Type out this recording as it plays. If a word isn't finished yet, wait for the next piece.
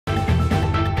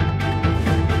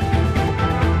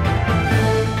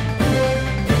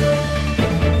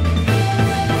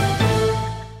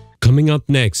Coming up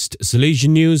next,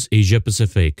 Salesian News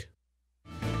Asia-Pacific.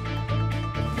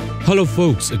 Hello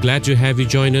folks, glad to have you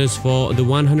join us for the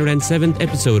 107th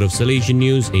episode of Salesian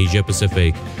News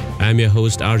Asia-Pacific. I'm your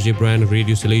host RJ Brand of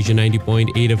Radio Salesian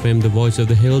 90.8 FM, the voice of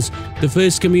the hills, the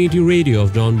first community radio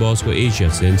of Don Bosco Asia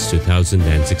since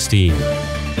 2016.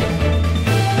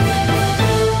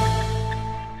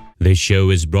 This show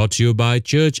is brought to you by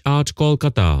Church Art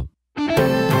Kolkata.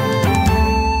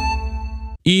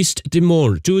 East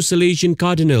Timor, 2 Salesian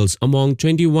cardinals among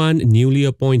 21 newly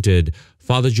appointed.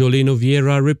 Father Jolino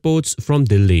Vieira reports from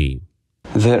Delhi.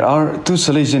 There are 2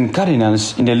 Salesian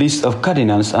cardinals in the list of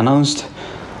cardinals announced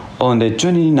on the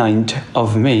 29th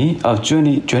of May of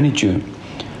 2022.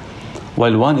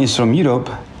 While one is from Europe,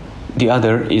 the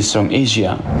other is from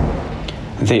Asia.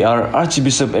 They are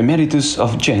Archbishop Emeritus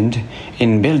of Gent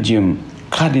in Belgium,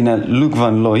 Cardinal Luc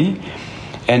van Looy,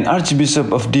 and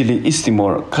Archbishop of Dili, East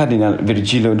Timor, Cardinal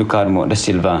Virgilio do Carmo da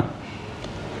Silva.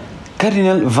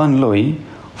 Cardinal van Looy,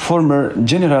 former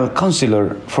General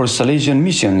Councillor for Salesian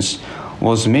Missions,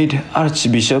 was made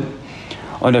Archbishop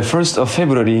on the 1st of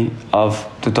February of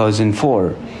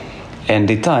 2004 and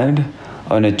retired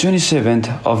on the 27th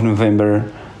of November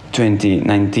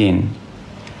 2019.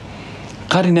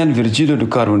 Cardinal Virgilio do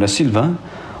Carmo da Silva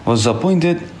was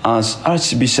appointed as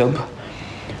Archbishop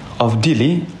of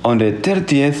Dili on the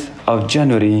 30th of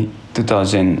January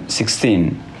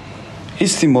 2016.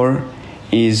 East Timor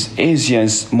is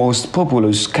Asia's most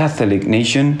populous Catholic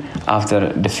nation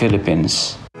after the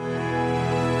Philippines.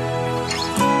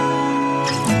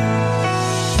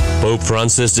 Pope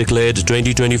Francis declared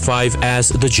 2025 as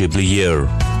the Jubilee Year.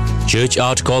 Church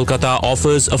Art Kolkata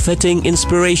offers a fitting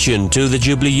inspiration to the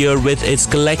Jubilee Year with its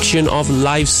collection of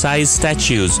life-size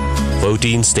statues,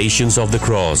 14 Stations of the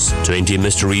Cross, 20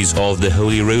 Mysteries of the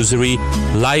Holy Rosary,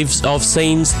 Lives of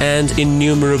Saints and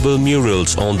innumerable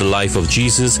murals on the life of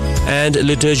Jesus and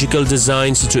liturgical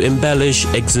designs to embellish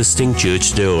existing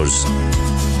church doors.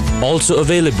 Also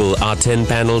available are 10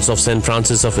 panels of St.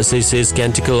 Francis of Assisi's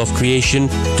Canticle of Creation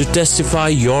to testify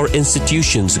your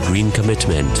institution's green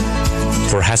commitment.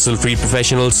 For hassle-free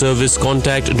professional service,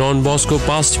 contact Don Bosco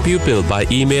past pupil by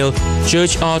email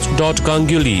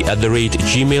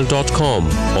churchart.ganguli@gmail.com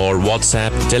or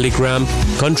WhatsApp, Telegram,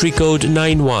 country code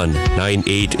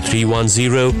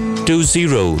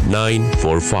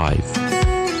 919831020945.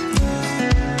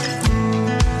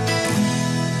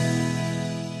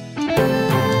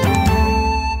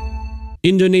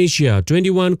 Indonesia,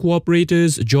 21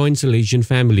 Cooperators join Salesian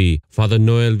Family. Father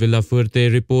Noel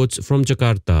Villafuerte reports from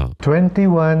Jakarta.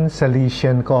 21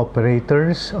 Salesian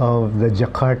Cooperators of the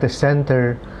Jakarta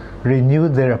Center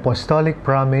renewed their apostolic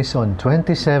promise on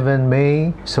 27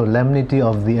 May, Solemnity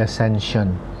of the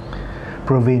Ascension.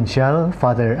 Provincial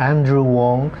Father Andrew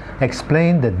Wong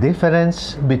explained the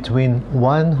difference between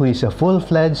one who is a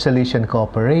full-fledged Salesian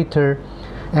Cooperator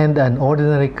and an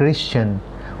ordinary Christian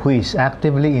who is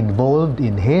actively involved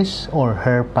in his or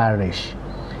her parish.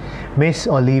 Miss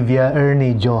Olivia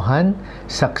Ernie Johan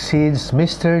succeeds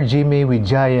Mr. Jimmy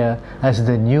Wijaya as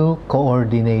the new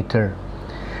coordinator.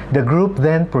 The group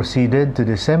then proceeded to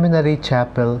the seminary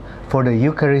chapel for the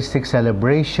Eucharistic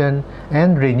celebration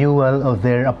and renewal of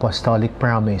their apostolic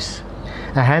promise.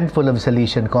 A handful of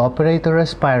Salesian Cooperator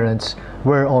aspirants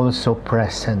were also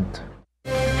present.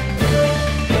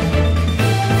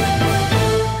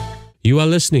 You are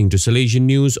listening to Salesian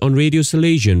News on Radio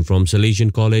Salesian from Salesian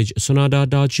College, Sonada,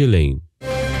 Darjeeling.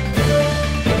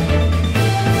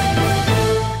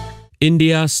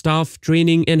 India staff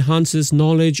training enhances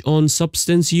knowledge on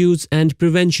substance use and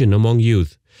prevention among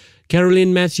youth.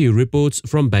 Caroline Matthew reports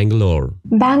from Bangalore.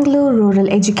 Bangalore Rural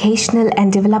Educational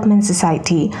and Development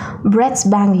Society, BRETS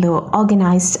Bangalore,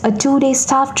 organized a 2-day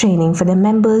staff training for the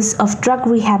members of Drug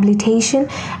Rehabilitation,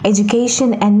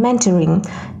 Education and Mentoring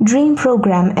Dream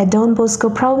Program at Don Bosco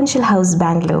Provincial House,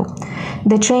 Bangalore.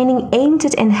 The training aimed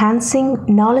at enhancing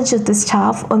knowledge of the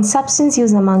staff on substance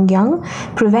use among young,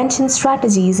 prevention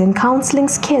strategies and counseling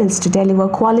skills to deliver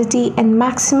quality and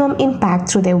maximum impact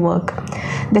through their work.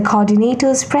 The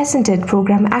coordinators presented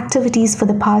program activities for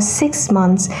the past 6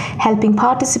 months, helping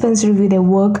participants review their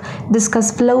work,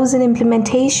 discuss flows in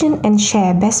implementation, and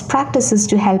share best practices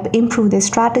to help improve their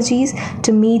strategies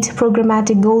to meet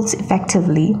programmatic goals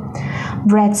effectively.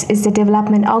 BRETS is the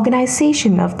development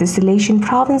organization of the Salesian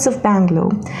province of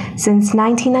Bangalore. Since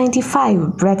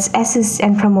 1995, BRETS assists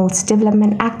and promotes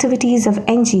development activities of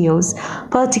NGOs,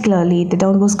 particularly the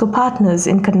Don Bosco partners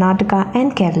in Karnataka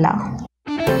and Kerala.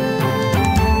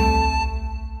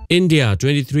 India,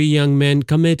 23 young men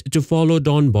commit to follow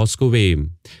Don Bosco Way.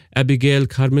 Abigail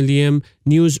Carmelium,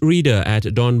 news reader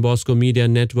at Don Bosco Media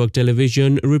Network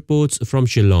Television, reports from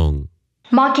Shillong.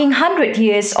 Marking 100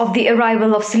 years of the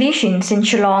arrival of Salesians in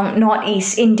Shillong,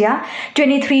 northeast India,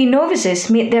 23 novices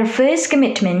made their first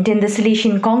commitment in the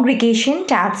Salesian congregation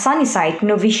at Sunnyside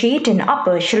Novitiate in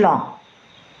Upper Shillong.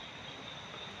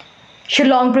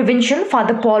 Shillong Provincial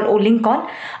Father Paul O. Lincoln,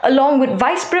 along with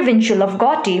Vice Provincial of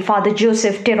Gauti Father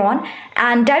Joseph Tiron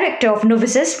and Director of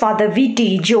Novices Father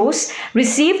V.T. Jose,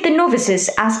 received the novices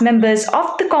as members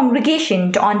of the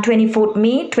congregation on 24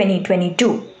 May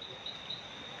 2022.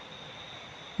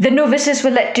 The novices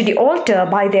were led to the altar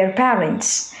by their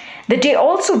parents. The day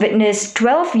also witnessed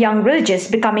 12 young religious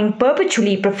becoming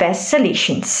perpetually professed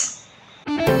Salesians.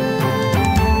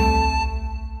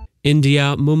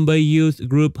 India Mumbai Youth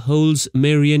Group holds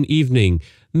Marian Evening.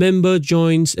 Member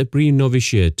joins a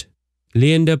pre-novitiate.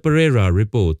 Leander Pereira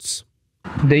reports.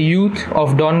 The youth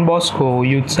of Don Bosco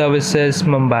Youth Services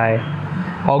Mumbai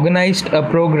organized a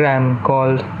program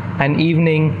called An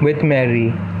Evening with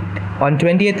Mary on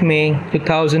 20th May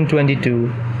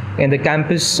 2022 in the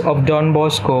campus of Don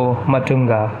Bosco,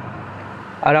 Matunga.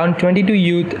 Around 22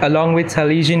 youth along with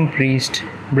Salesian priests,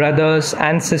 brothers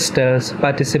and sisters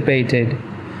participated.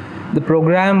 The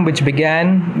program, which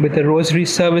began with the rosary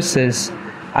services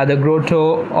at the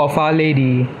grotto of Our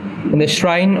Lady in the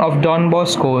shrine of Don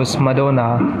Bosco's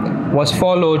Madonna, was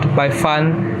followed by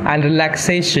fun and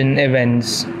relaxation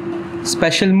events.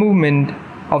 Special movement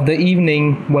of the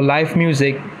evening were live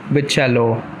music with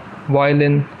cello,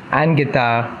 violin and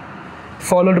guitar,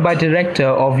 followed by Director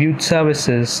of Youth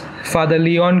Services, Father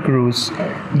Leon Cruz,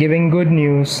 giving good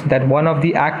news that one of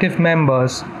the active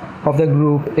members of the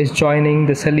group is joining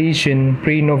the Salesian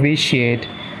pre-novitiate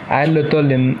at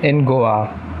Lutolim in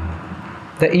Goa.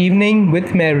 The evening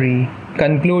with Mary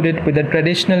concluded with a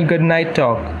traditional goodnight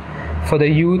talk for the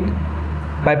youth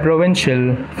by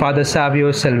Provincial Father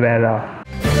Savio Silvera.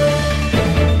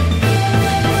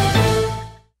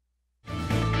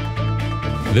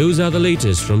 Those are the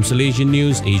latest from Salesian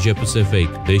News Asia-Pacific.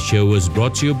 This show was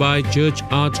brought to you by Church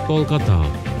Art Kolkata.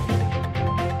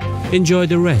 Enjoy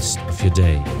the rest of your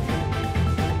day.